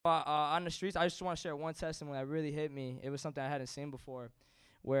On the streets, I just want to share one testimony that really hit me. It was something I hadn't seen before,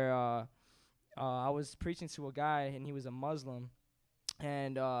 where I was preaching to a guy, and he was a Muslim.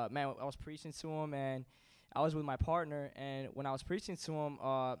 And, man, I was preaching to him, and I was with my partner. And when I was preaching to him,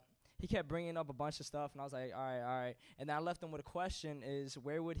 he kept bringing up a bunch of stuff, and I was like, all right, all right. And then I left him with a question is,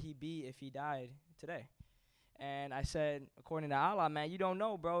 where would he be if he died today? And I said, according to Allah, man, you don't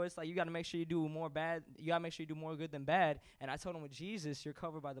know, bro. It's like you got to make sure you do more bad. You got to make sure you do more good than bad. And I told him with Jesus, you're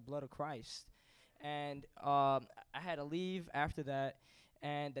covered by the blood of Christ. And I had to leave after that.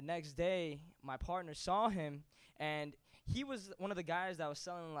 And the next day, my partner saw him, and he was one of the guys that was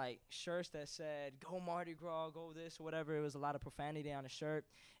selling, like, shirts that said, go Mardi Gras, go this, or whatever. It was a lot of profanity on the shirt.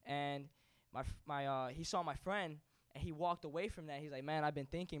 And he saw my friend, and he walked away from that. He's like, man, I've been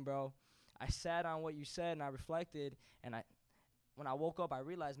thinking, bro. I sat on what you said, and I reflected, and when I woke up, I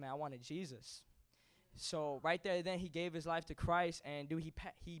realized, man, I wanted Jesus. So right there, then he gave his life to Christ, and dude,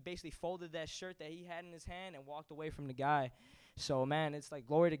 he basically folded that shirt that he had in his hand and walked away from the guy. So, man, it's like,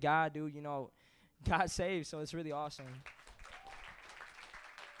 glory to God, dude. You know, God saves, so it's really awesome.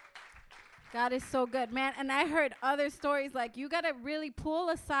 God is so good, man. And I heard other stories, like you got to really pull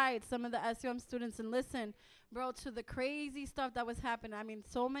aside some of the SUM students and listen, bro, to the crazy stuff that was happening. I mean,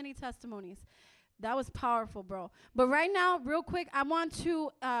 so many testimonies. That was powerful, bro. But right now, real quick, I want to,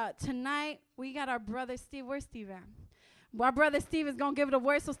 tonight, we got our brother Steve. Where's Steve at? Our brother Steve is going to give it a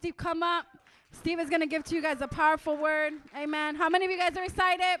word. So, Steve, come up. Steve is going to give to you guys a powerful word. Amen. How many of you guys are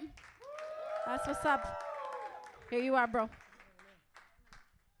excited? That's what's up. Here you are, bro.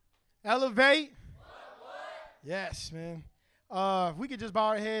 Elevate. Yes, man. If we could just bow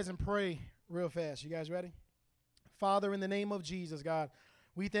our heads and pray real fast. You guys ready? Father, in the name of Jesus, God,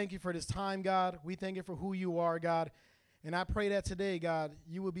 we thank you for this time, God. We thank you for who you are, God. And I pray that today, God,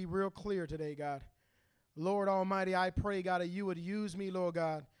 you will be real clear today, God. Lord Almighty, I pray, God, that you would use me, Lord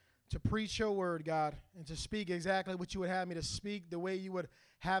God, to preach your word, God, and to speak exactly what you would have me to speak, the way you would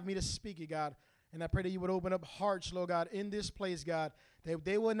have me to speak it, God. And I pray that you would open up hearts, Lord God, in this place, God, that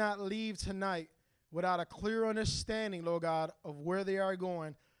they will not leave tonight without a clear understanding, Lord God, of where they are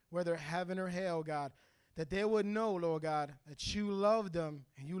going, whether heaven or hell, God, that they would know, Lord God, that you love them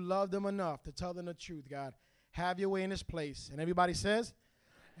and you love them enough to tell them the truth, God. Have your way in this place. And everybody says,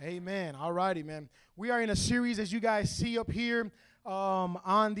 amen. All righty, man. We are in a series, as you guys see up here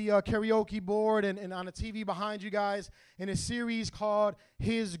on the karaoke board and on the TV behind you guys, in a series called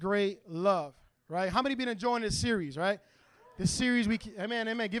His Great Love, right? How many been enjoying this series, right? This series, amen,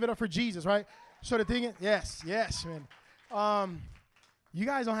 amen. Give it up for Jesus, right? So the thing is, yes, man. You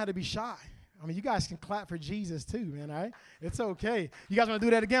guys don't have to be shy. I mean, you guys can clap for Jesus too, man, all right? It's okay. You guys want to do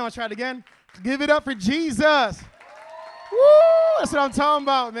that again? Want to try it again? Give it up for Jesus. Woo! That's what I'm talking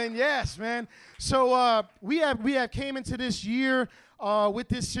about, man. Yes, man. So we have came into this year with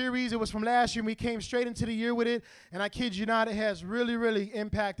this series. It was from last year, and we came straight into the year with it. And I kid you not, it has really, really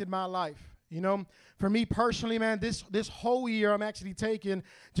impacted my life. You know, for me personally, man, this whole year I'm actually taking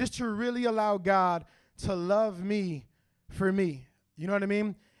just to really allow God to love me for me. You know what I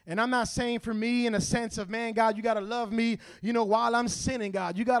mean? And I'm not saying for me in a sense of, man, God, you got to love me, you know, while I'm sinning,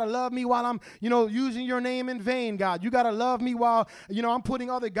 God. You got to love me while I'm, you know, using your name in vain, God. You got to love me while, you know, I'm putting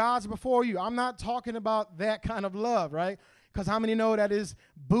other gods before you. I'm not talking about that kind of love, right? Because how many know that is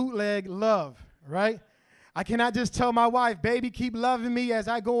bootleg love, right? I cannot just tell my wife, baby, keep loving me as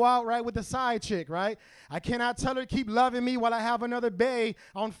I go out, right, with the side chick, right? I cannot tell her keep loving me while I have another bae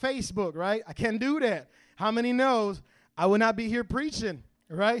on Facebook, right? I can't do that. How many knows I would not be here preaching,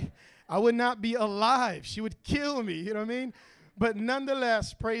 right? I would not be alive. She would kill me, you know what I mean? But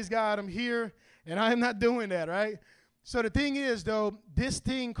nonetheless, praise God, I'm here, and I am not doing that, right? So the thing is, though, this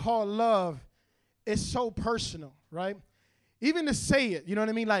thing called love is so personal, right? Even to say it, you know what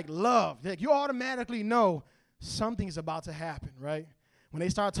I mean? Like love, like you automatically know something's about to happen, right? When they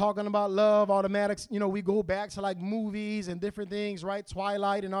start talking about love, automatics, you know, we go back to like movies and different things, right?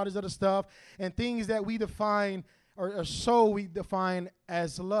 Twilight and all this other stuff, and things that we define or so we define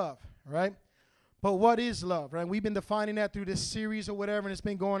as love, right? But what is love, right? We've been defining that through this series or whatever, and it's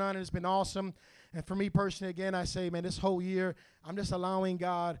been going on, and it's been awesome. And for me personally, again, I say, man, this whole year, I'm just allowing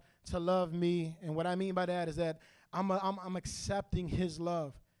God to love me. And what I mean by that is that I'm accepting his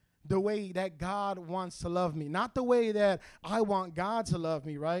love the way that God wants to love me. Not the way that I want God to love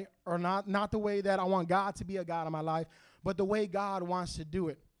me, right? Or not the way that I want God to be a God in my life, but the way God wants to do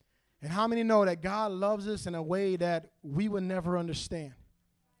it. And how many know that God loves us in a way that we would never understand,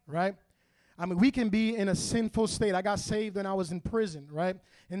 right? I mean, we can be in a sinful state. I got saved when I was in prison, right?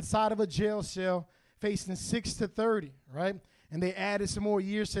 Inside of a jail cell, facing 6 to 30, right? And they added some more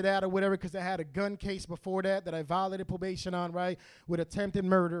years to that or whatever because I had a gun case before that I violated probation on, right, with attempted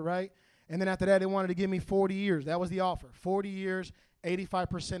murder, right? And then after that, they wanted to give me 40 years. That was the offer, 40 years,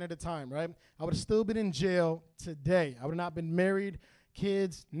 85% of the time, right? I would have still been in jail today. I would have not been married,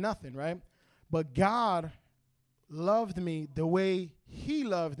 kids, nothing, right? But God loved me the way he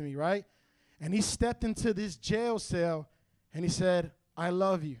loved me, right? And he stepped into this jail cell and he said, I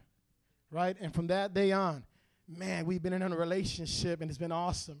love you, right? And from that day on, man, we've been in a relationship and it's been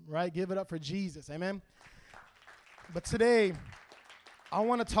awesome, right? Give it up for Jesus, amen? But today, I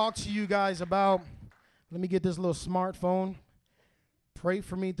want to talk to you guys about, let me get this little smartphone. Pray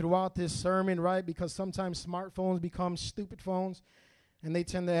for me throughout this sermon, right? Because sometimes smartphones become stupid phones and they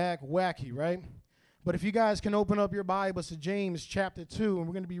tend to act wacky, right? But if you guys can open up your Bibles to James chapter 2, and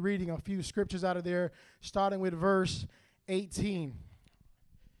we're going to be reading a few scriptures out of there, starting with verse 18.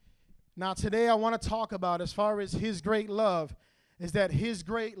 Now, today I want to talk about, as far as his great love, is that his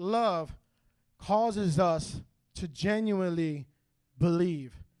great love causes us to genuinely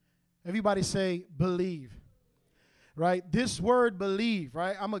believe. Everybody say, believe. Right? This word believe,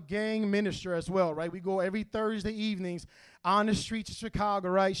 right? I'm a gang minister as well, right? We go every Thursday evenings on the streets of Chicago,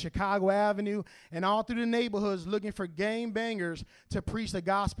 right? Chicago Avenue and all through the neighborhoods looking for gang bangers to preach the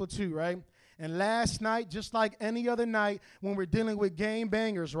gospel to, right? And last night, just like any other night, when we're dealing with gang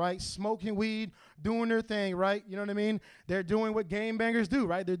bangers, right? Smoking weed, doing their thing, right? You know what I mean? They're doing what gang bangers do,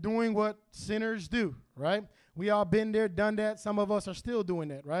 right? They're doing what sinners do, right? We all been there, done that. Some of us are still doing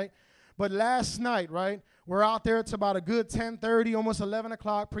that, right? But last night, right, we're out there. It's about a good 10:30, almost 11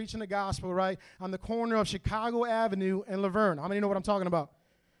 o'clock, preaching the gospel, right, on the corner of Chicago Avenue and Laverne. How many know what I'm talking about?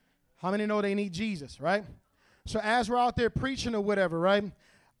 How many know they need Jesus, right? So as we're out there preaching or whatever, right,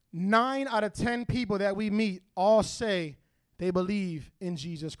 9 out of 10 people that we meet all say they believe in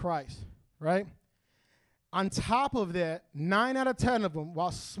Jesus Christ, right? On top of that, 9 out of 10 of them,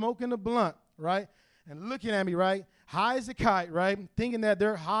 while smoking a blunt, right, and looking at me, right, high as a kite, right, thinking that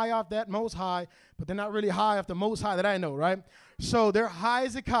they're high off that most high, but they're not really high off the most high that I know, right? So they're high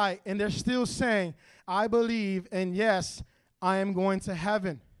as a kite, and they're still saying, I believe, and yes, I am going to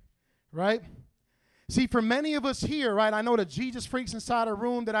heaven, right? See, for many of us here, right, I know the Jesus freaks inside a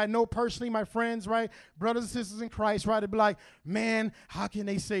room that I know personally, my friends, right, brothers and sisters in Christ, right, they'd be like, man, how can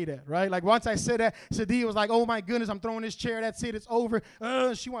they say that, right? Like once I said that, Sadie was like, oh my goodness, I'm throwing this chair, that's it, it's over.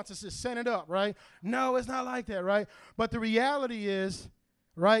 She wants us to send it up, right? No, it's not like that, right? But the reality is,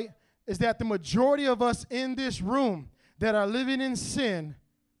 right, is that the majority of us in this room that are living in sin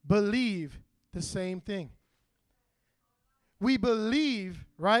believe the same thing. We believe,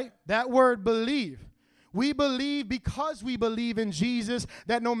 right, that word believe. We believe because we believe in Jesus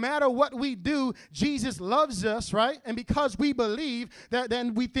that no matter what we do, Jesus loves us, right? And because we believe that,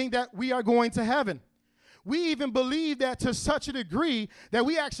 then we think that we are going to heaven. We even believe that to such a degree that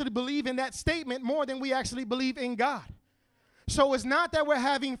we actually believe in that statement more than we actually believe in God. So it's not that we're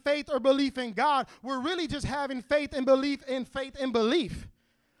having faith or belief in God. We're really just having faith and belief in faith and belief.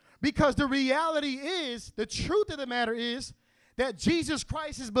 Because the reality is, the truth of the matter is, that Jesus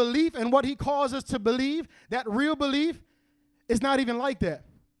Christ's belief and what he calls us to believe, that real belief, is not even like that.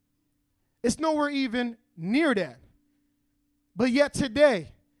 It's nowhere even near that. But yet today,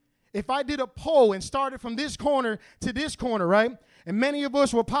 if I did a poll and started from this corner to this corner, right? And many of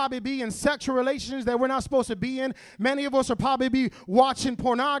us will probably be in sexual relations that we're not supposed to be in. Many of us will probably be watching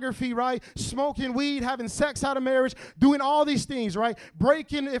pornography, right? Smoking weed, having sex out of marriage, doing all these things, right?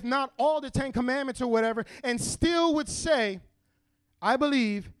 Breaking, if not all the 10 commandments or whatever, and still would say, I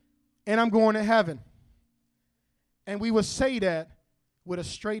believe, and I'm going to heaven. And we would say that with a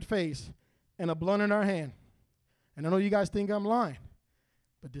straight face and a blunt in our hand. And I know you guys think I'm lying,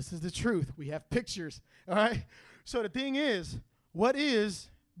 but this is the truth. We have pictures, all right? So the thing is, what is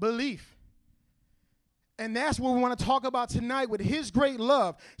belief? And that's what we want to talk about tonight with his great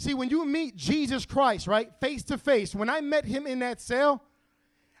love. See, when you meet Jesus Christ, right, face to face, when I met him in that cell,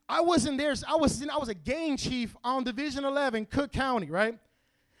 I wasn't there. I was a gang chief on Division 11, Cook County, right?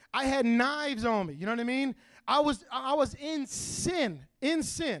 I had knives on me. You know what I mean? I was in sin.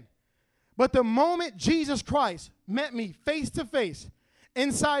 But the moment Jesus Christ met me face to face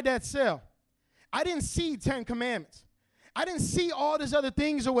inside that cell, I didn't see 10 commandments. I didn't see all these other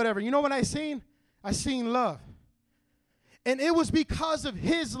things or whatever. You know what I seen? I seen love. And it was because of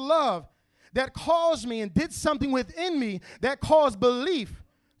his love that caused me and did something within me that caused belief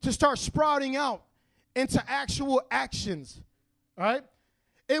to start sprouting out into actual actions, all right?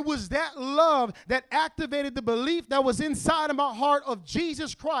 It was that love that activated the belief that was inside of my heart of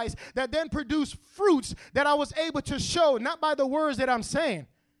Jesus Christ that then produced fruits that I was able to show, not by the words that I'm saying,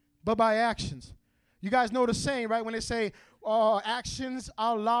 but by actions. You guys know the saying, right? When they say, actions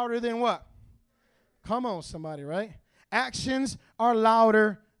are louder than what? Come on, somebody, right? Actions are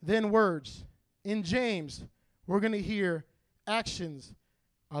louder than words. In James, we're going to hear actions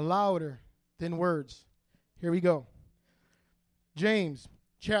are louder than words. Here we go. James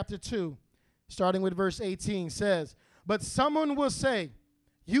chapter 2, starting with verse 18, says, "But someone will say,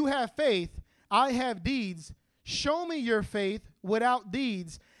 'You have faith, I have deeds. Show me your faith without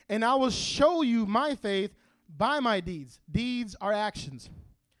deeds, and I will show you my faith by my deeds.'" Deeds are actions.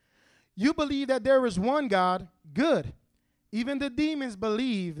 "You believe that there is one God. Good. Even the demons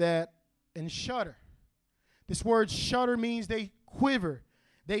believe that and shudder." This word shudder means they quiver,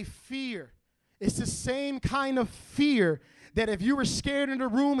 they fear. It's the same kind of fear that if you were scared in the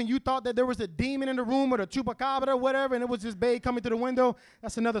room and you thought that there was a demon in the room or the chupacabra or whatever, and it was this babe coming through the window,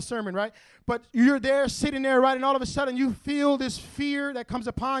 that's another sermon, right? But you're there, sitting there, right, and all of a sudden you feel this fear that comes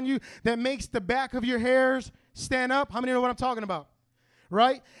upon you that makes the back of your hairs stand up. How many know what I'm talking about?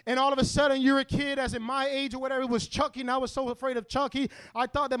 Right? And all of a sudden, you're a kid, as in my age or whatever, it was Chucky, and I was so afraid of Chucky. I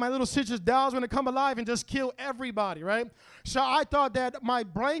thought that my little sister's dolls were going to come alive and just kill everybody, right? So I thought that my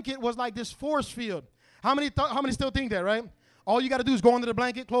blanket was like this force field. How many still think that, right? All you got to do is go under the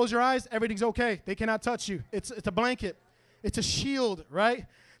blanket, close your eyes, everything's okay. They cannot touch you. It's a blanket. It's a shield, right?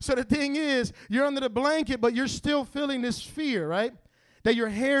 So the thing is, you're under the blanket, but you're still feeling this fear, right? That your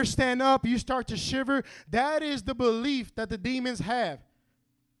hair stand up, you start to shiver. That is the belief that the demons have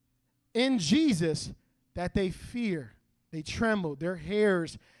in Jesus, that they fear, they tremble, their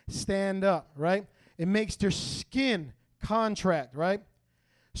hairs stand up, right? It makes their skin contract, right?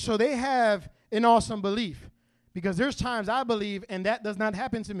 So they have an awesome belief, because there's times I believe and that does not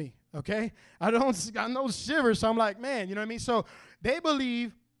happen to me, okay? I got no shivers, so I'm like, man, you know what I mean? So they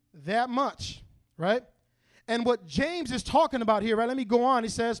believe that much, right? And what James is talking about here, right? Let me go on. He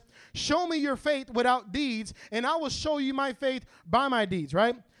says, "Show me your faith without deeds, and I will show you my faith by my deeds,"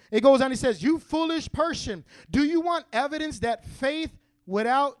 right? It goes on, he says, "You foolish person, do you want evidence that faith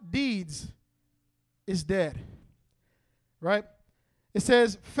without deeds is dead?" Right? It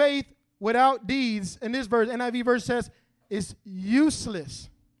says faith without deeds, in this verse, NIV verse says, is useless.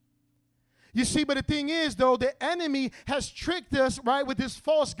 You see, but the thing is, though, the enemy has tricked us, right, with this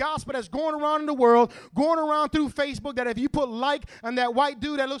false gospel that's going around in the world, going around through Facebook, that if you put like on that white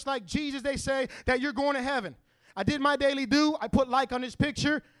dude that looks like Jesus, they say that you're going to heaven. I did my daily due. I put like on this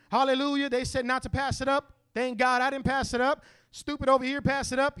picture. Hallelujah. They said not to pass it up. Thank God I didn't pass it up. Stupid over here,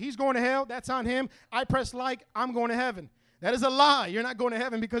 pass it up. He's going to hell. That's on him. I press like. I'm going to heaven. That is a lie. You're not going to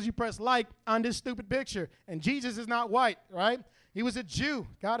heaven because you press like on this stupid picture. And Jesus is not white, right? He was a Jew.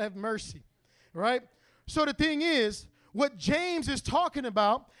 God have mercy, right? So the thing is, what James is talking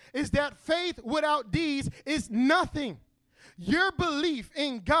about is that faith without deeds is nothing. Your belief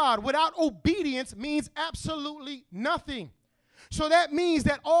in God without obedience means absolutely nothing. So that means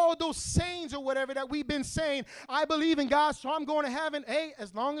that all those sayings or whatever that we've been saying, I believe in God, so I'm going to heaven. Hey,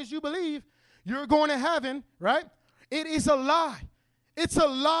 as long as you believe, you're going to heaven, right? It is a lie. It's a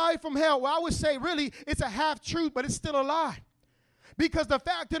lie from hell. Well, I would say really it's a half-truth, but it's still a lie. Because the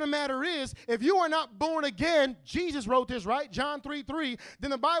fact of the matter is, if you are not born again, Jesus wrote this, right? John 3:3,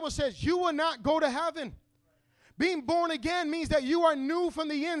 then the Bible says you will not go to heaven. Being born again means that you are new from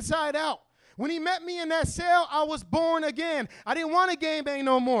the inside out. When he met me in that cell, I was born again. I didn't want to gangbang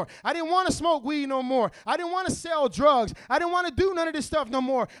no more. I didn't want to smoke weed no more. I didn't want to sell drugs. I didn't want to do none of this stuff no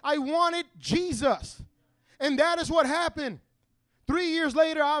more. I wanted Jesus. And that is what happened. 3 years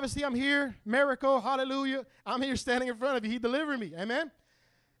later, obviously, I'm here. Miracle, hallelujah. I'm here standing in front of you. He delivered me, amen?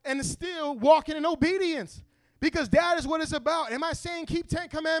 And still walking in obedience, because that is what it's about. Am I saying keep 10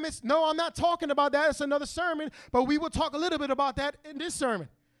 commandments? No, I'm not talking about that. It's another sermon, but we will talk a little bit about that in this sermon.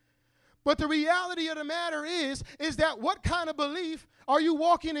 But the reality of the matter is that what kind of belief are you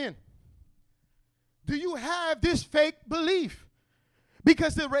walking in? Do you have this fake belief?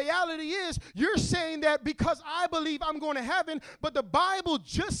 Because the reality is, you're saying that because I believe I'm going to heaven, but the Bible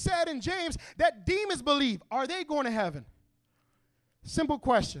just said in James that demons believe. Are they going to heaven? Simple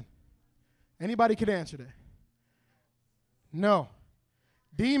question. Anybody could answer that. No.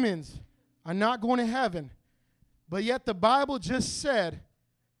 Demons are not going to heaven, but yet the Bible just said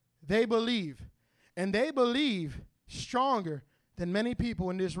they believe. And they believe stronger than many people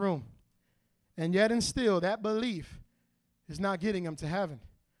in this room. And yet and still, that belief is not getting them to heaven.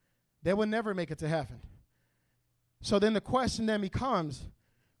 They will never make it to heaven. So then the question then becomes,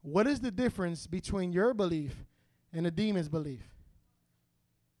 what is the difference between your belief and the demon's belief?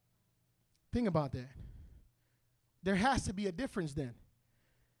 Think about that. There has to be a difference then,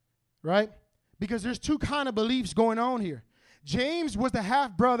 right? Because there's two kind of beliefs going on here. James was the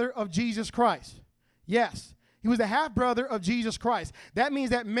half-brother of Jesus Christ. Yes, He was the half-brother of Jesus Christ. That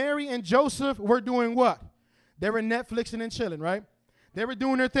means that Mary and Joseph were doing what? They were Netflixing and chilling, right? They were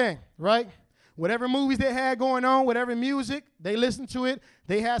doing their thing, right? Whatever movies they had going on, whatever music, they listened to it.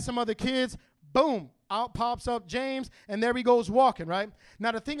 They had some other kids. Boom, out pops up James, and there he goes walking, right?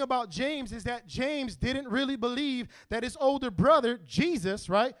 Now, the thing about James is that James didn't really believe that his older brother, Jesus,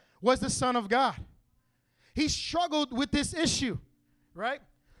 right, was the Son of God. He struggled with this issue, right?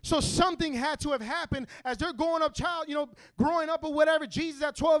 So something had to have happened as they're growing up, growing up or whatever. Jesus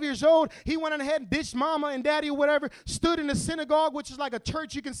at 12 years old, he went on ahead and ditched mama and daddy or whatever, stood in the synagogue, which is like a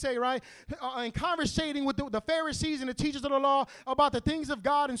church, you can say, right? And conversating with the Pharisees and the teachers of the law about the things of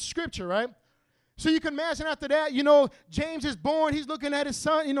God and Scripture, right? So you can imagine after that, James is born. He's looking at his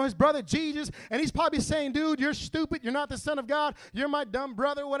son, his brother Jesus, and he's probably saying, dude, you're stupid. You're not the Son of God. You're my dumb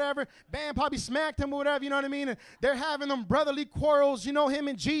brother, whatever. Bam, probably smacked him or whatever, you know what I mean? And they're having them brotherly quarrels, him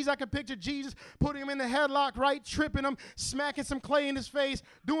and Jesus. I can picture Jesus putting him in the headlock, right, tripping him, smacking some clay in his face,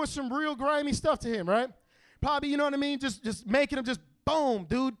 doing some real grimy stuff to him, right? Probably, you know what I mean, just making him just, boom,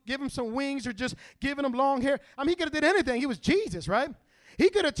 dude, give him some wings or just giving him long hair. I mean, he could have did anything. He was Jesus, right? He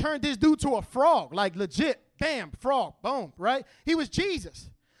could have turned this dude to a frog, like legit, bam, frog, boom, right? He was Jesus.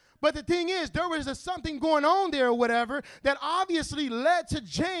 But the thing is, there was something going on there or whatever that obviously led to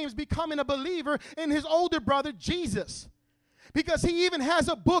James becoming a believer in his older brother, Jesus. Because he even has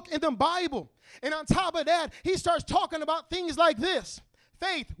a book in the Bible. And on top of that, he starts talking about things like this.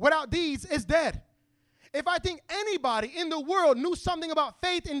 Faith without deeds is dead. If I think anybody in the world knew something about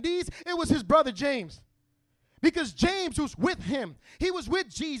faith and deeds, it was his brother James. Because James was with him. He was with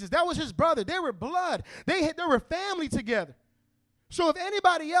Jesus. That was his brother. They were blood. They were family together. So if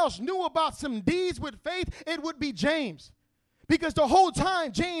anybody else knew about some deeds with faith, it would be James. Because the whole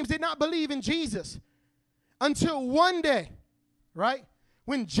time, James did not believe in Jesus. Until one day, right,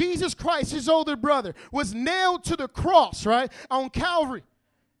 when Jesus Christ, his older brother, was nailed to the cross, right, on Calvary.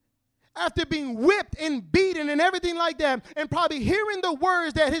 After being whipped and beaten and everything like that, and probably hearing the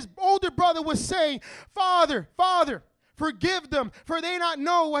words that his older brother was saying, Father, Father, forgive them, for they not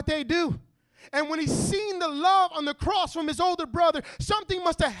know what they do. And when he seen the love on the cross from his older brother, something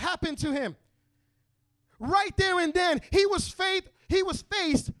must have happened to him. Right there and then, he was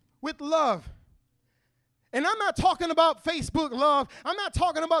faced with love. And I'm not talking about Facebook love. I'm not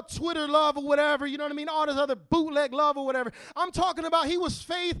talking about Twitter love or whatever, you know what I mean? All this other bootleg love or whatever. I'm talking about he was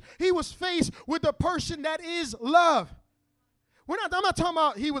faced with the person that is love. I'm not talking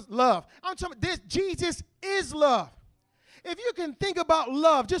about he was love. I'm talking about this, Jesus is love. If you can think about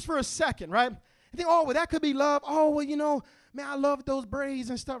love just for a second, right? You think, oh, well, that could be love. Oh, well, man, I love those braids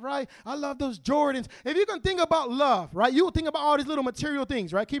and stuff, right? I love those Jordans. If you can think about love, right, you will think about all these little material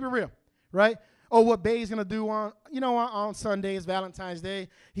things, right? Keep it real, right? Oh, what Bae's going to do on Sunday is Valentine's Day.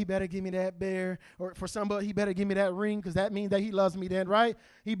 He better give me that bear. Or for somebody, he better give me that ring because that means that he loves me then, right?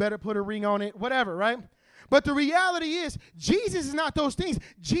 He better put a ring on it, whatever, right? But the reality is, Jesus is not those things.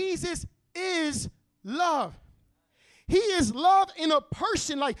 Jesus is love. He is love in a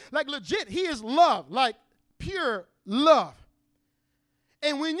person, like legit. He is love, like pure love.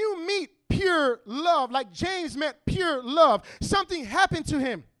 And when you meet pure love, like James met pure love, something happened to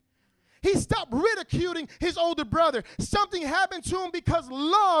him. He stopped ridiculing his older brother. Something happened to him because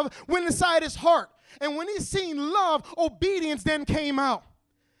love went inside his heart. And when he seen love, obedience then came out.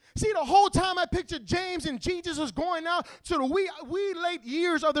 See, the whole time I pictured James and Jesus was going out to the wee late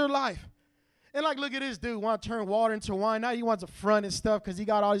years of their life. And look at this dude, want to turn water into wine. Now he wants to front and stuff because he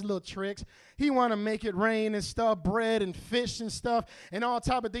got all these little tricks. He want to make it rain and stuff, bread and fish and stuff, and all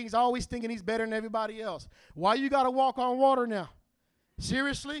type of things, always thinking he's better than everybody else. Why you got to walk on water now?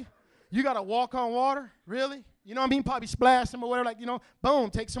 Seriously? You got to walk on water? Really? You know what I mean? Probably splash him or whatever, boom,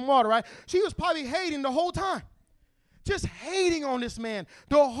 take some water, right? She was probably hating the whole time. Just hating on this man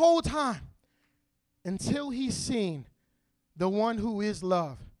the whole time until he's seen the one who is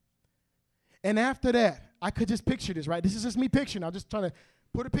love. And after that, I could just picture this, right? This is just me picturing. I'm just trying to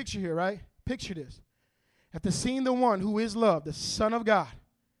put a picture here, right? Picture this. After seeing the one who is love, the Son of God,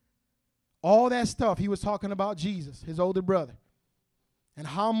 all that stuff he was talking about Jesus, his older brother. And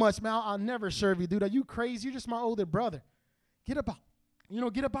how much, man, I'll never serve you, dude. Are you crazy? You're just my older brother. Get up out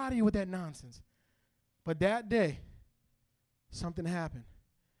of here with that nonsense. But that day, something happened.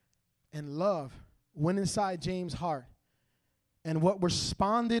 And love went inside James' heart. And what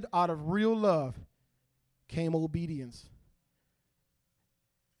responded out of real love came obedience.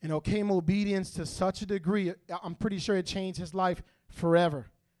 And it came obedience to such a degree, I'm pretty sure it changed his life forever,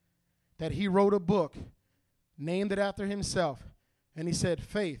 that he wrote a book, named it after himself, and he said,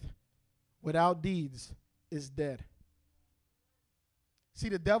 faith without deeds is dead. See,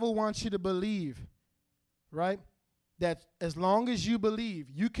 the devil wants you to believe right? That as long as you believe,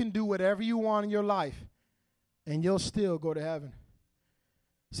 you can do whatever you want in your life and you'll still go to heaven.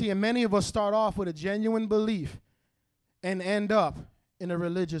 See, and many of us start off with a genuine belief and end up in a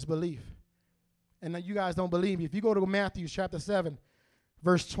religious belief. And you guys don't believe me. If you go to Matthew chapter 7,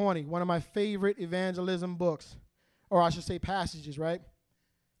 verse 20, one of my favorite evangelism books, or I should say passages, right?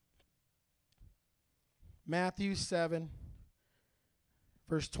 Matthew 7,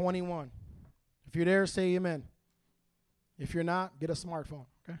 verse 21. If you're there, say amen. If you're not, get a smartphone,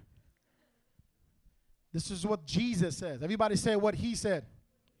 okay? This is what Jesus says. Everybody say what he said.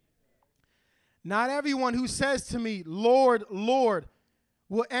 Not everyone who says to me, Lord, Lord,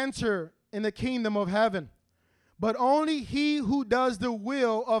 will enter in the kingdom of heaven, but only he who does the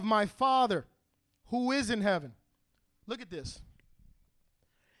will of my Father who is in heaven. Look at this.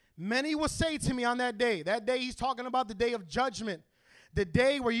 Many will say to me on that day he's talking about the day of judgment, the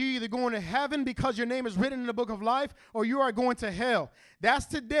day where you're either going to heaven because your name is written in the book of life, or you are going to hell. That's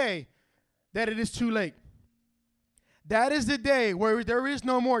the day that it is too late. That is the day where there is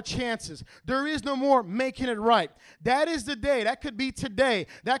no more chances. There is no more making it right. That is the day. That could be today.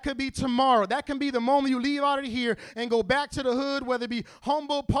 That could be tomorrow. That can be the moment you leave out of here and go back to the hood, whether it be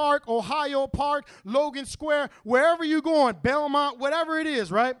Humboldt Park, Ohio Park, Logan Square, wherever you're going, Belmont, whatever it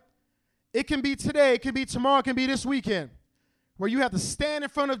is, right? It can be today. It can be tomorrow. It can be this weekend, where you have to stand in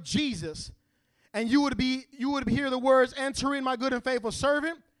front of Jesus and you would hear the words, enter in, my good and faithful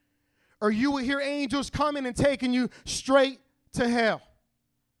servant, or you will hear angels coming and taking you straight to hell.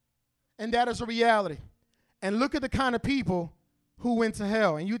 And that is a reality. And look at the kind of people who went to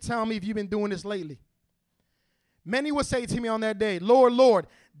hell. And you tell me if you've been doing this lately. Many will say to me on that day, Lord, Lord,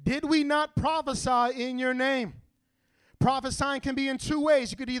 did we not prophesy in your name? Prophesying can be in two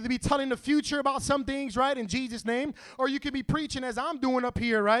ways. You could either be telling the future about some things, right, in Jesus' name, or you could be preaching as I'm doing up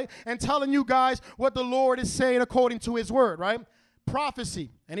here, right, and telling you guys what the Lord is saying according to his word, right?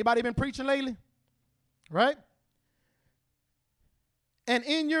 Prophecy. Anybody been preaching lately? Right? And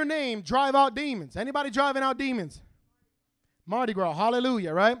in your name, drive out demons. Anybody driving out demons? Mardi Gras.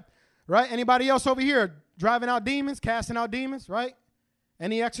 Hallelujah, right? Right? Anybody else over here driving out demons, casting out demons, right?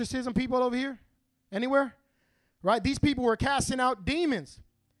 Any exorcism people over here? Anywhere? Right? These people were casting out demons.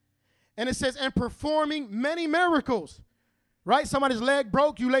 And it says, and performing many miracles. Right? Somebody's leg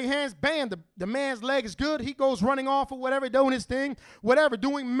broke, you lay hands, bam, the man's leg is good. He goes running off or whatever, doing his thing, whatever,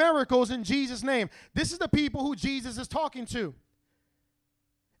 doing miracles in Jesus' name. This is the people who Jesus is talking to.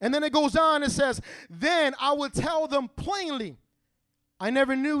 And then it goes on and says, then I will tell them plainly, I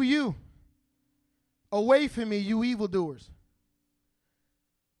never knew you. Away from me, you evildoers.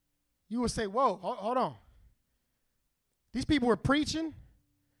 You will say, whoa, hold on. These people were preaching.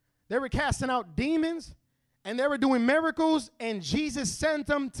 They were casting out demons. And they were doing miracles, and Jesus sent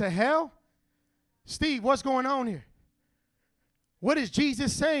them to hell? Steve, what's going on here? What is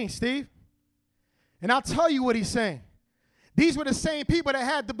Jesus saying, Steve? And I'll tell you what he's saying. These were the same people that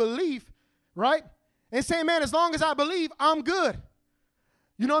had the belief, right? And saying, man, as long as I believe, I'm good.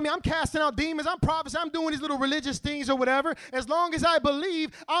 You know what I mean? I'm casting out demons. I'm prophesying. I'm doing these little religious things or whatever. As long as I believe,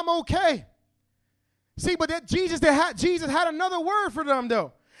 I'm okay. See, but Jesus had another word for them,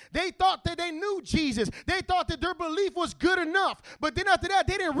 though. They thought that they knew Jesus. They thought that their belief was good enough. But then after that,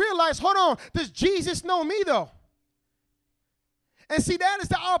 they didn't realize, hold on, does Jesus know me, though? And see, that is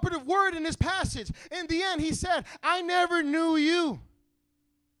the operative word in this passage. In the end, he said, I never knew you.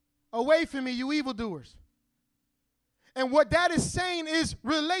 Away from me, you evildoers. And what that is saying is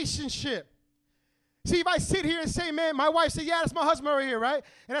relationship. See, if I sit here and say, man, my wife said, yeah, that's my husband right here, right?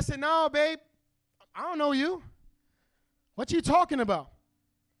 And I said, no, babe, I don't know you. What you talking about?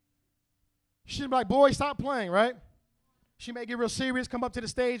 She'd be like, boy, stop playing, right? She may get real serious, come up to the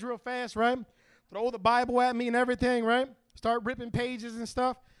stage real fast, right? Throw the Bible at me and everything, right? Start ripping pages and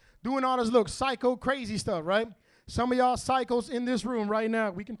stuff. Doing all this look psycho, crazy stuff, right? Some of y'all psychos in this room right now,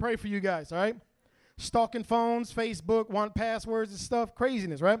 we can pray for you guys, all right? Stalking phones, Facebook, want passwords and stuff,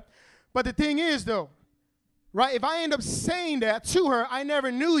 craziness, right? But the thing is, though, right, if I end up saying that to her, I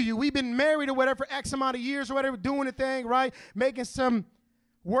never knew you. We've been married or whatever for X amount of years or whatever, doing the thing, right? Making some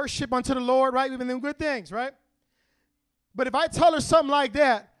worship unto the Lord, right? We've been doing good things, right? But if I tell her something like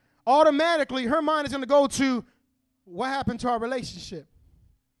that, automatically her mind is going to go to what happened to our relationship.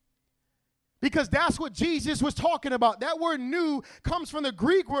 Because that's what Jesus was talking about. That word new comes from the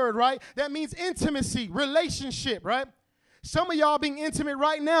Greek word, right? That means intimacy, relationship, right? Some of y'all being intimate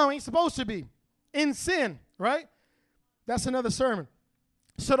right now ain't supposed to be. In sin, right? That's another sermon.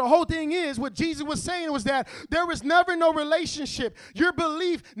 So the whole thing is, what Jesus was saying was that there was never no relationship. Your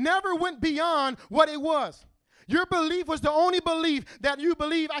belief never went beyond what it was. Your belief was the only belief that you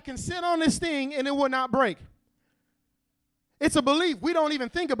believe I can sit on this thing and it will not break. It's a belief we don't even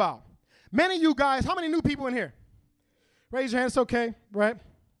think about. Many of you guys, how many new people in here? Raise your hand, it's okay, right?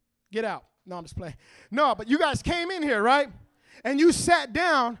 Get out. No, I'm just playing. No, but you guys came in here, right? And you sat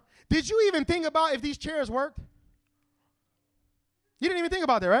down. Did you even think about if these chairs worked? You didn't even think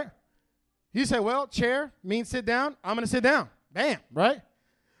about that, right? You say, well, chair means sit down. I'm going to sit down. Bam, right?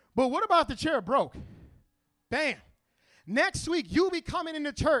 But what about if the chair broke? Bam. Next week, you'll be coming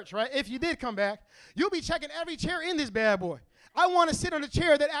into church, right? If you did come back, you'll be checking every chair in this bad boy. I want to sit on a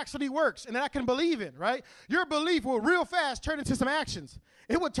chair that actually works and that I can believe in, right? Your belief will real fast turn into some actions.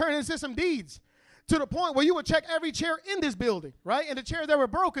 It would turn into some deeds to the point where you would check every chair in this building, right? And the chairs that were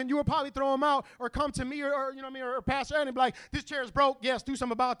broken, you would probably throw them out or come to me or you know what I mean, or Pastor Ed and be like, this chair is broke. Yes, do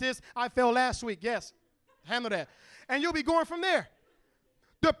something about this. I fell last week. Yes, handle that. And you'll be going from there.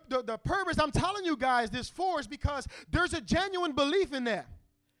 The purpose I'm telling you guys this for is because there's a genuine belief in that.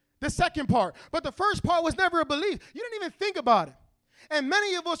 The second part. But the first part was never a belief. You didn't even think about it. And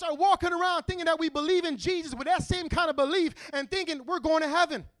many of us are walking around thinking that we believe in Jesus with that same kind of belief and thinking we're going to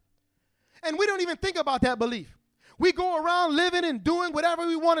heaven. And we don't even think about that belief. We go around living and doing whatever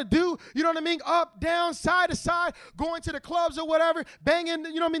we want to do, you know what I mean, up, down, side to side, going to the clubs or whatever, banging,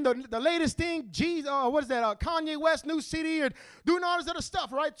 you know what I mean, the latest thing, Kanye West new CD, or doing all this other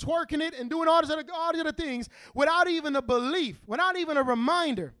stuff, right, twerking it and doing all these other things without even a belief, without even a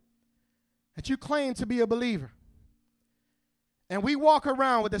reminder that you claim to be a believer. And we walk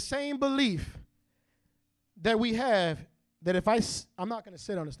around with the same belief that we have that if I'm not going to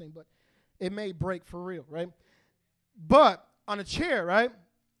sit on this thing, but it may break for real, right? But on a chair, right,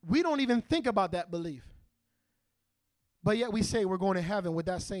 we don't even think about that belief. But yet we say we're going to heaven with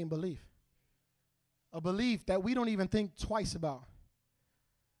that same belief. A belief that we don't even think twice about.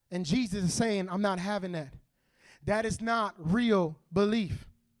 And Jesus is saying, I'm not having that. That is not real belief.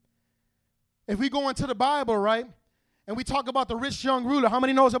 If we go into the Bible, right, and we talk about the rich young ruler, how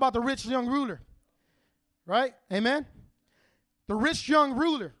many knows about the rich young ruler? Right? Amen? The rich young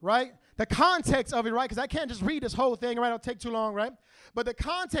ruler, right? The context of it, right? Because I can't just read this whole thing, right? It'll take too long, right? But the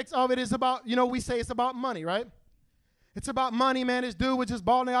context of it is about, you know, we say it's about money, right? It's about money, man. This dude was just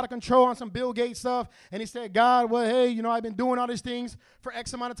balling out of control on some Bill Gates stuff. And he said, God, well, hey, you know, I've been doing all these things for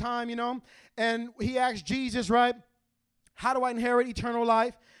X amount of time, you know. And he asked Jesus, right, how do I inherit eternal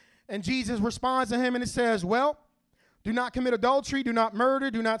life? And Jesus responds to him and it says, well, do not commit adultery, do not murder,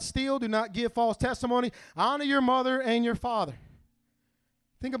 do not steal, do not give false testimony. Honor your mother and your father.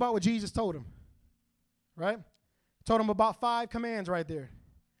 Think about what Jesus told him, right? Told him about 5 commands right there.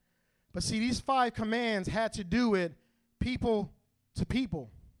 But see, these 5 commands had to do with people to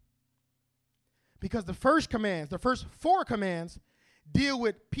people. Because the first 4 commands deal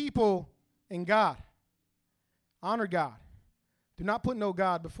with people and God. Honor God. Do not put no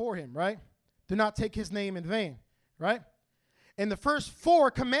God before him, right? Do not take his name in vain, right? And the first 4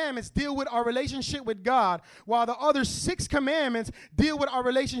 commandments deal with our relationship with God, while the other 6 commandments deal with our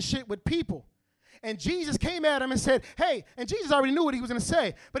relationship with people. And Jesus came at him and said, hey, and Jesus already knew what he was going to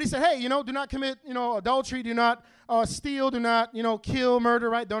say, but he said, hey, you know, do not commit, you know, adultery, do not steal, do not, you know, kill, murder,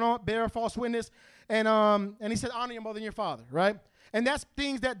 right? Don't bear false witness. And he said, honor your mother and your father, right? And that's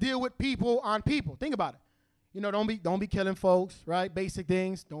things that deal with people on people. Think about it. You know, don't be killing folks, right? Basic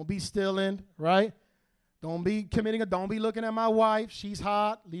things. Don't be stealing, right? Don't be don't be looking at my wife. She's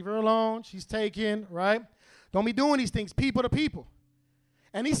hot. Leave her alone. She's taken, right? Don't be doing these things, people to people.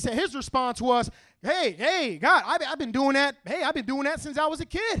 And he said, his response was, hey, God, I've been doing that. Hey, I've been doing that since I was a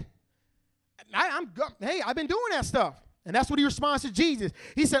kid. I've been doing that stuff. And that's what he responds to Jesus.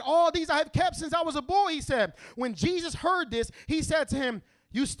 He said, all these I have kept since I was a boy, he said. When Jesus heard this, he said to him,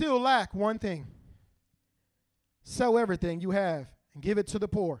 you still lack one thing. Sell everything you have and give it to the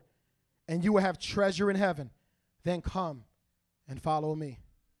poor, and you will have treasure in heaven. Then come and follow me.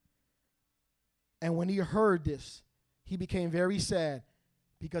 And when he heard this, he became very sad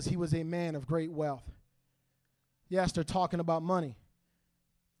because he was a man of great wealth. Yes, they're talking about money.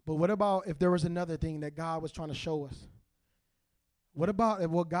 But what about if there was another thing that God was trying to show us? What about if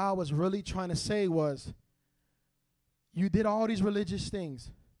what God was really trying to say was, you did all these religious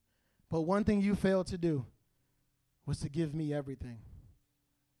things, but one thing you failed to do was to give me everything.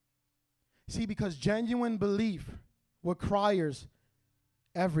 See, because genuine belief requires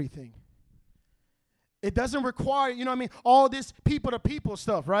everything. It doesn't require, you know what I mean, all this people-to-people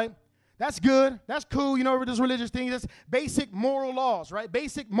stuff, right? That's good. That's cool, you know, with this religious thing. That's basic moral laws, right?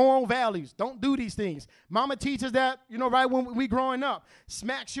 Basic moral values. Don't do these things. Mama teaches that, you know, right when we growing up.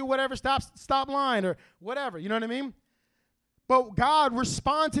 Smacks you, whatever, stop lying or whatever, you know what I mean? But God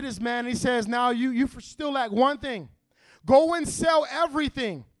responds to this man, and he says, now you still lack one thing. Go and sell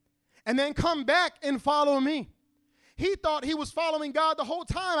everything, and then come back and follow me. He thought he was following God the whole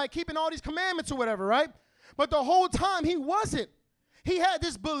time, like keeping all these commandments or whatever, right? But the whole time he wasn't. He had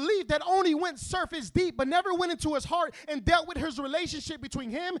this belief that only went surface deep, but never went into his heart and dealt with his relationship between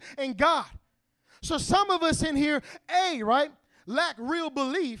him and God. So some of us in here, right, lack real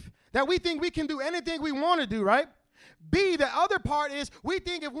belief that we think we can do anything we want to do, right? B, the other part is we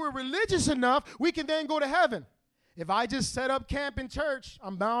think if we're religious enough, we can then go to heaven. If I just set up camp in church,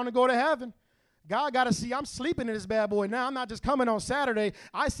 I'm bound to go to heaven. God got to see I'm sleeping in this bad boy now. I'm not just coming on Saturday.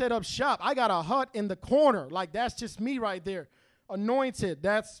 I set up shop. I got a hut in the corner. Like, that's just me right there. Anointed.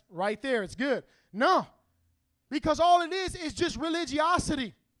 That's right there. It's good. No. Because all it is just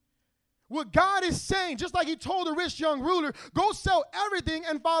religiosity. What God is saying, just like he told the rich young ruler, go sell everything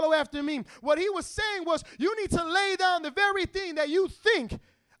and follow after me. What he was saying was, you need to lay down the very thing that you think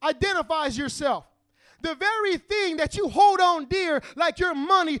identifies yourself. The very thing that you hold on dear, like your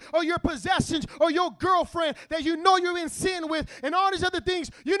money or your possessions or your girlfriend that you know you're in sin with and all these other things,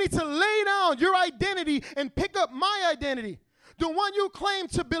 you need to lay down your identity and pick up my identity. The one you claim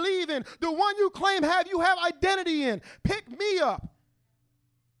to believe in, the one you claim you have identity in. Pick me up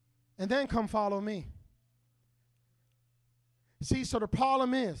and then come follow me. See, so the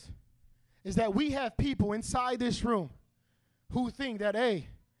problem is that we have people inside this room who think that, hey,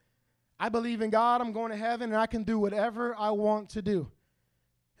 I believe in God, I'm going to heaven, and I can do whatever I want to do.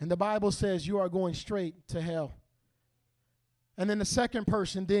 And the Bible says you are going straight to hell. And then the second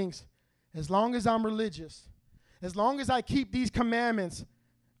person thinks, as long as I'm religious, as long as I keep these commandments,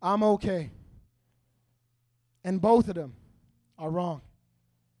 I'm okay. And both of them are wrong.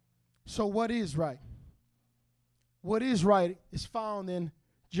 So what is right? What is right is found in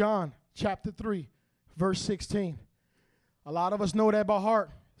John chapter 3, verse 16. A lot of us know that by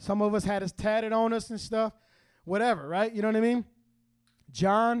heart. Some of us had it tatted on us and stuff. Whatever, right? You know what I mean?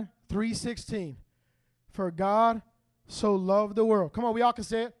 John 3:16. For God so loved the world. Come on, we all can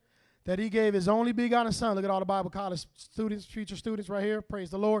say it. That he gave his only begotten son. Look at all the Bible college students, future students right here.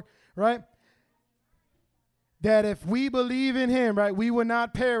 Praise the Lord, right? That if we believe in him, right, we will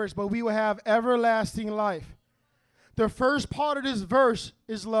not perish, but we will have everlasting life. The first part of this verse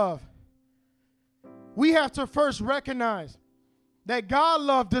is love. We have to first recognize that God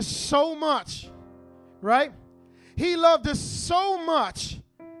loved us so much, right? He loved us so much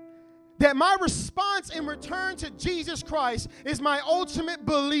that my response in return to Jesus Christ is my ultimate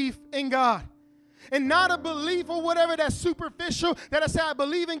belief in God. And not a belief or whatever that's superficial, that I say I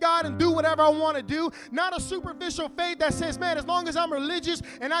believe in God and do whatever I want to do. Not a superficial faith that says, man, as long as I'm religious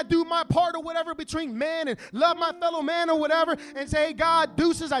and I do my part or whatever between man and love my fellow man or whatever and say, hey, God,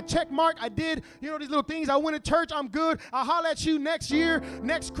 deuces, I check mark, I did, these little things. I went to church, I'm good. I'll holler at you next year,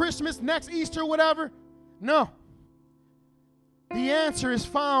 next Christmas, next Easter, whatever. No. The answer is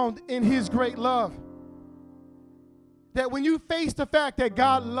found in his great love. That when you face the fact that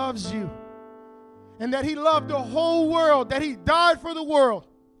God loves you, and that he loved the whole world, that he died for the world,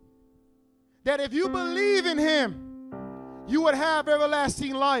 that if you believe in him, you would have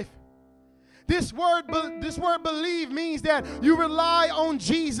everlasting life. This word believe means that you rely on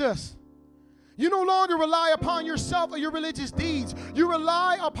Jesus. You no longer rely upon yourself or your religious deeds. You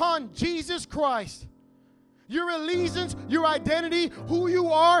rely upon Jesus Christ. Your allegiance, your identity, who you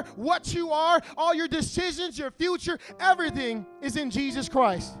are, what you are, all your decisions, your future, everything is in Jesus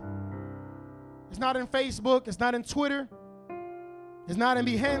Christ. It's not in Facebook. It's not in Twitter. It's not in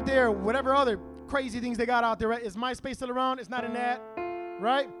Behance or whatever other crazy things they got out there. Right? Is MySpace still around? It's not in that,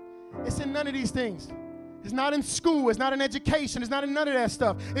 right? It's in none of these things. It's not in school. It's not in education. It's not in none of that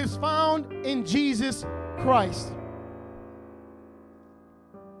stuff. It's found in Jesus Christ.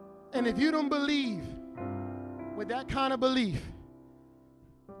 And if you don't believe with that kind of belief,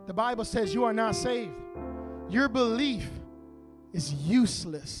 the Bible says you are not saved. Your belief is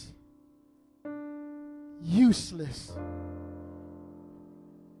useless. Useless.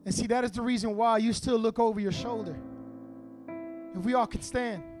 And see, that is the reason why you still look over your shoulder. If we all could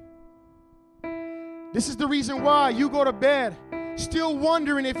stand. This is the reason why you go to bed still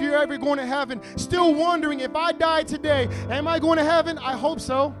wondering if you're ever going to heaven. Still wondering, if I die today, am I going to heaven? I hope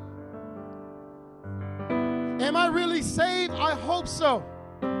so. Am I really saved? I hope so.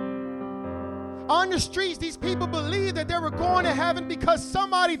 On the streets, these people believe that they were going to heaven because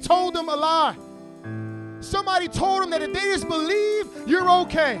somebody told them a lie. Somebody told them that if they just believe, you're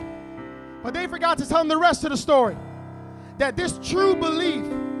okay. But they forgot to tell them the rest of the story. That this true belief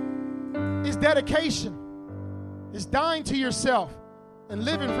is dedication, is dying to yourself and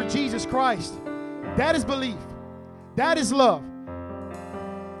living for Jesus Christ. That is belief. That is love.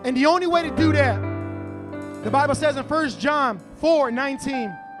 And the only way to do that, the Bible says in 1 John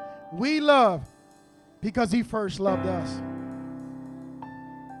 4:19, we love because he first loved us.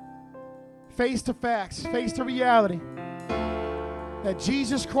 Face to facts, face to reality, that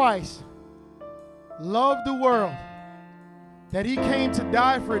Jesus Christ loved the world, that he came to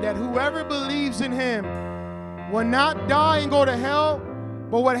die for it, that whoever believes in him will not die and go to hell,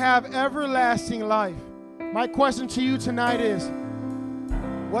 but would have everlasting life. My question to you tonight is,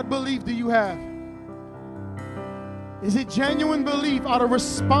 what belief do you have? Is it genuine belief out of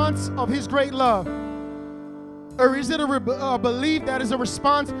response of his great love? Or is it a belief that is a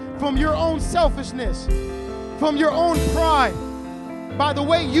response from your own selfishness, from your own pride, by the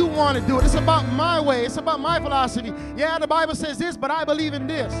way you want to do it? It's about my way. It's about my philosophy. Yeah, the Bible says this, but I believe in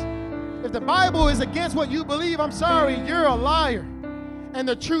this. If the Bible is against what you believe, I'm sorry, you're a liar. And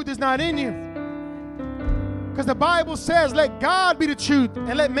the truth is not in you. Because the Bible says, let God be the truth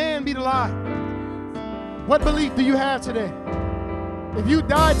and let man be the lie. What belief do you have today? If you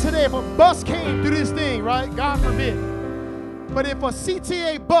died today, if a bus came through this thing, right? God forbid. But if a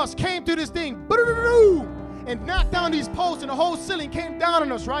CTA bus came through this thing, and knocked down these posts and the whole ceiling came down on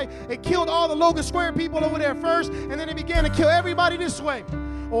us, right? It killed all the Logan Square people over there first, and then it began to kill everybody this way.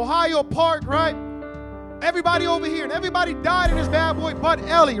 Ohio Park, right? Everybody over here, and everybody died in this bad boy but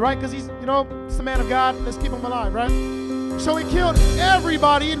Ellie, right? Because he's, he's the man of God. Let's keep him alive, right? So he killed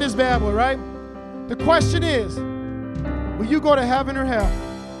everybody in this bad boy, right? The question is, will you go to heaven or hell?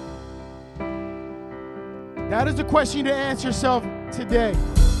 That is the question you need to answer yourself today.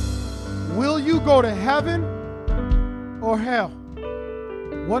 Will you go to heaven or hell?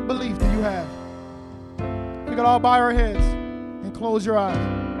 What belief do you have? We could all bow our heads and close your eyes.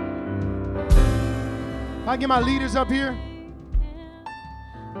 If I get my leaders up here.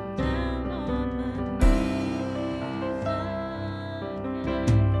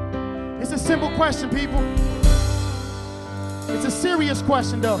 It's a simple question, people. It's a serious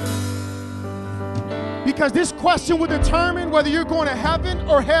question, though. Because this question will determine whether you're going to heaven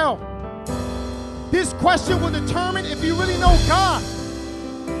or hell. This question will determine if you really know God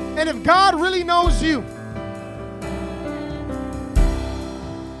and if God really knows you.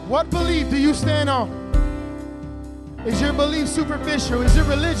 What belief do you stand on? Is your belief superficial? Is it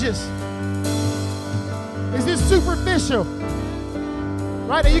religious? Is this superficial?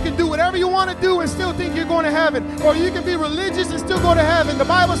 Right? And you can do whatever you want to do and still think you're going to heaven. Or you can be religious and still go to heaven. The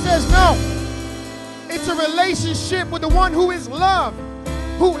Bible says no. It's a relationship with the one who is love.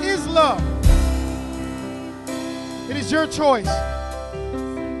 Who is love. It is your choice.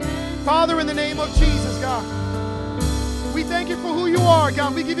 Father, in the name of Jesus, God, we thank you for who you are,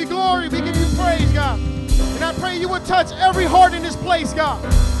 God. We give you glory. We give you praise, God. And I pray you would touch every heart in this place, God.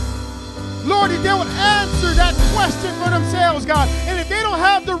 Lord, that they would answer that question for themselves, God. And if they don't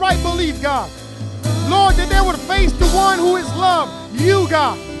have the right belief, God, Lord, that they would face the one who is love, you,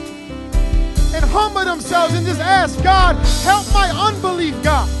 God. And humble themselves and just ask, God, help my unbelief,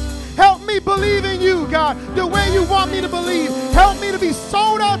 God. Help me believe in you, God, the way you want me to believe. Help me to be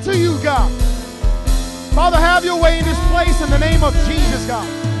sold out to you, God. Father, have your way in this place in the name of Jesus, God.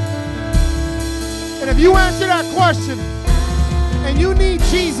 And if you answer that question and you need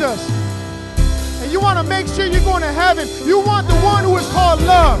Jesus and you want to make sure you're going to heaven, you want the one who is called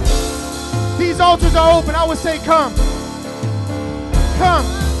love, these altars are open. I would say come. Come.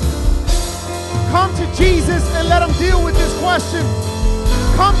 Come to Jesus and let him deal with this question.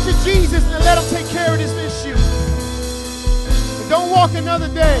 Come to Jesus and let him take care of this issue. And don't walk another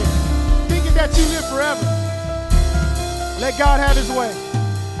day thinking that you live forever. Let God have his way.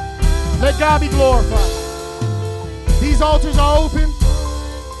 Let God be glorified. These altars are open.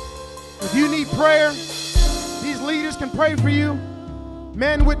 If you need prayer, these leaders can pray for you.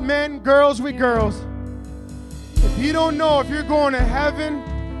 Men with men, girls with girls. If you don't know if you're going to heaven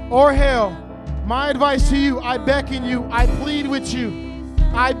or hell, my advice to you, I beckon you, I plead with you,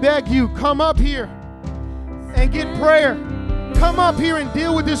 I beg you, come up here and get prayer. Come up here and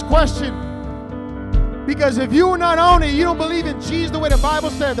deal with this question. Because if you are not on it, you don't believe in Jesus the way the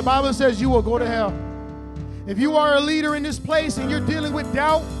Bible says you will go to hell. If you are a leader in this place and you're dealing with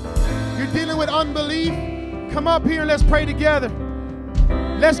doubt, you're dealing with unbelief, come up here and let's pray together.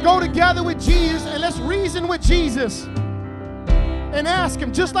 Let's go together with Jesus and let's reason with Jesus. And ask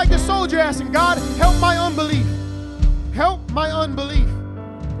him, just like the soldier asked him, God, help my unbelief. Help my unbelief.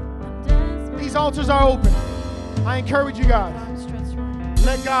 These altars are open. I encourage you guys.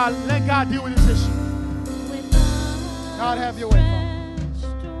 Let God deal with this issue. God, have your way, Father.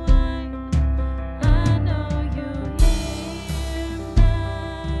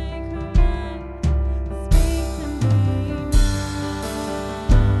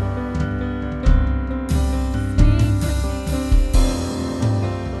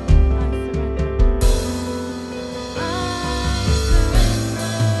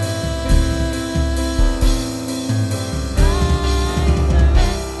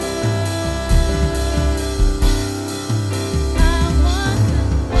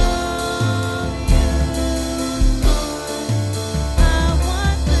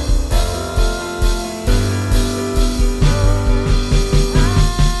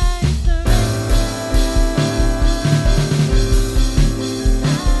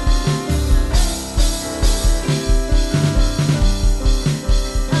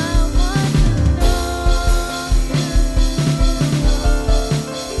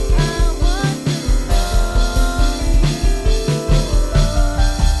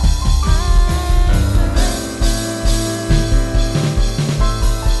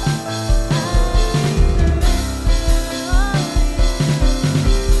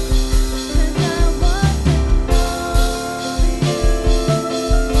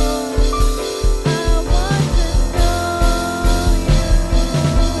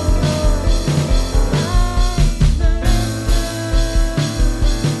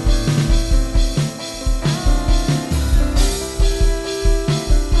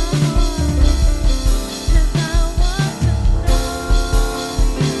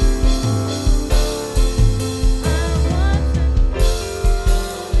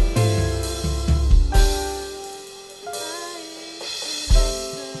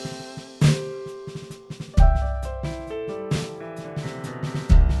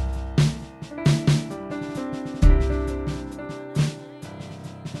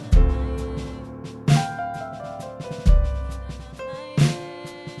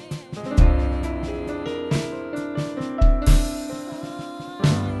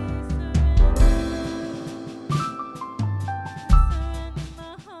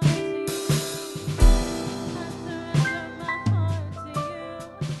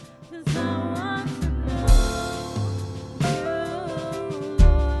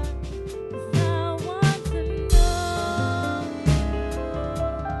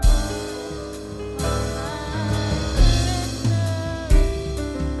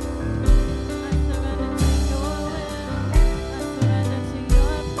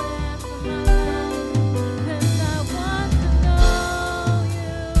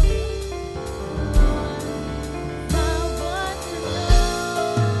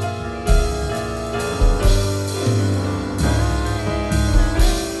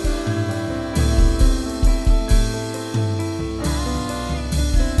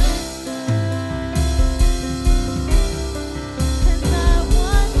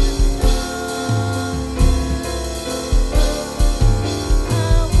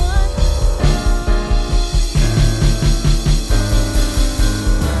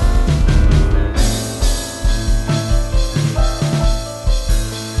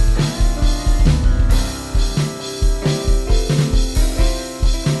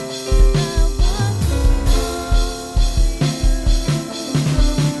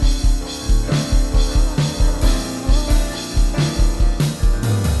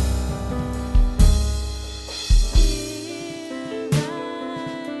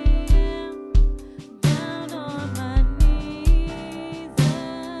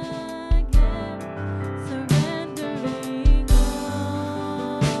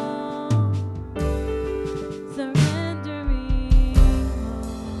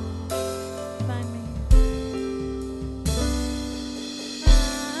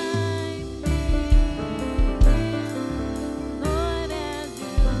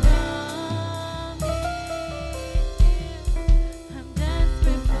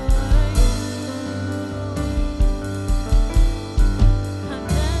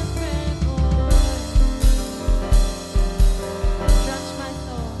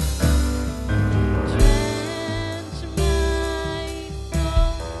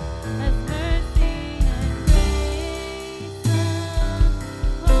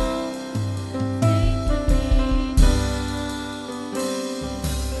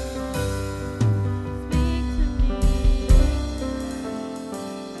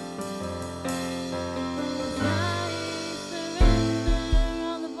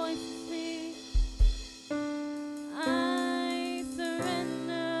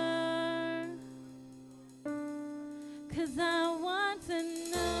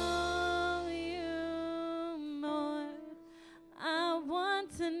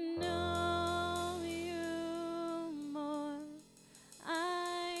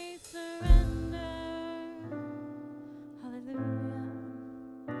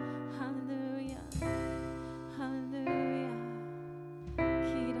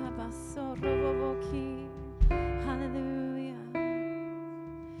 Hallelujah.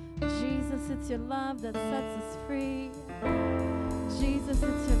 Jesus, it's your love that sets us free. Jesus,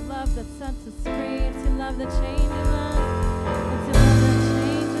 it's your love that sets us free. It's your love that changes us. It's your love that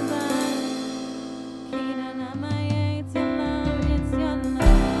changes us. It's your love. It's your love.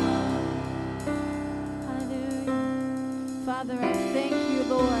 Hallelujah. Father, I thank you,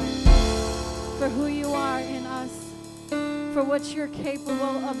 Lord, for who you are in us, for what you're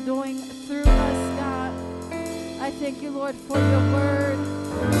capable of doing through us, God. I thank you, Lord, for your word.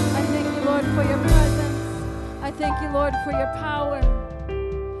 I thank you, Lord, for your presence. I thank you, Lord, for your power.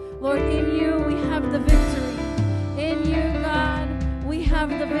 Lord, in you we have the victory. In you, God, we have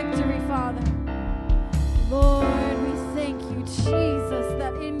the victory, Father. Lord.